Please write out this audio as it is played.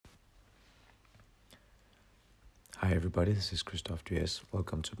Hi everybody, this is Christoph Dries.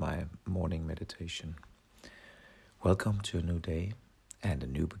 Welcome to my morning meditation. Welcome to a new day and a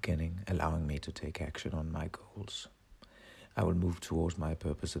new beginning, allowing me to take action on my goals. I will move towards my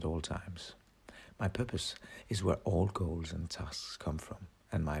purpose at all times. My purpose is where all goals and tasks come from,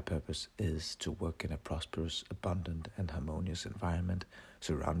 and my purpose is to work in a prosperous, abundant, and harmonious environment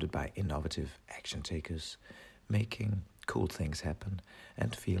surrounded by innovative action takers, making cool things happen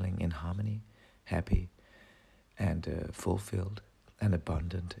and feeling in harmony, happy, and fulfilled and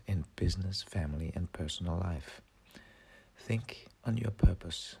abundant in business, family, and personal life. Think on your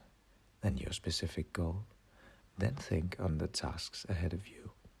purpose, then your specific goal, then think on the tasks ahead of you.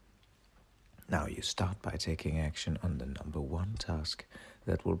 Now you start by taking action on the number one task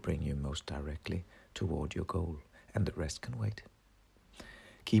that will bring you most directly toward your goal, and the rest can wait.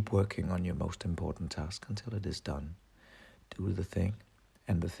 Keep working on your most important task until it is done. Do the thing,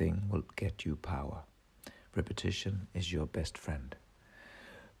 and the thing will get you power. Repetition is your best friend.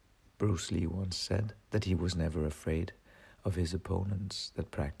 Bruce Lee once said that he was never afraid of his opponents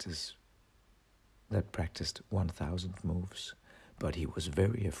that practiced 1,000 moves, but he was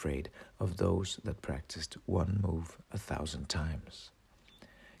very afraid of those that practiced one move 1,000 times.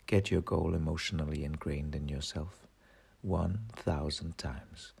 Get your goal emotionally ingrained in yourself 1,000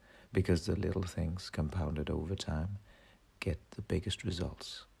 times, because the little things compounded over time get the biggest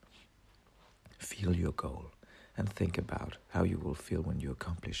results. Feel your goal and think about how you will feel when you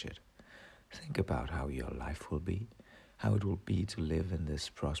accomplish it. Think about how your life will be, how it will be to live in this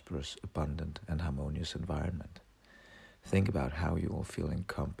prosperous, abundant, and harmonious environment. Think about how you will feel in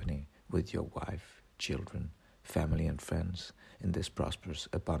company with your wife, children, family, and friends in this prosperous,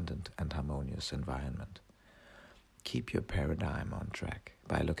 abundant, and harmonious environment. Keep your paradigm on track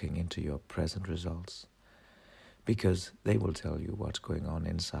by looking into your present results, because they will tell you what's going on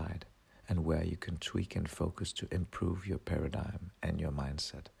inside and where you can tweak and focus to improve your paradigm and your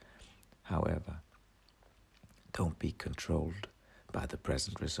mindset. However, don't be controlled by the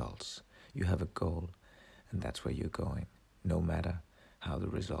present results. You have a goal, and that's where you're going, no matter how the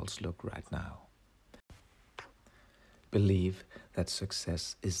results look right now. Believe that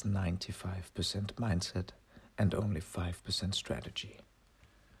success is 95% mindset and only 5% strategy.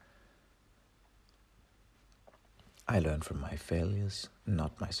 I learn from my failures,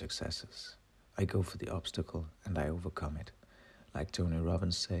 not my successes. I go for the obstacle and I overcome it. Like Tony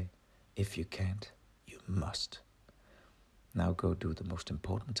Robbins say, if you can't, you must. Now go do the most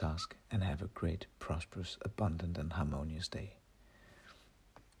important task and have a great, prosperous, abundant, and harmonious day.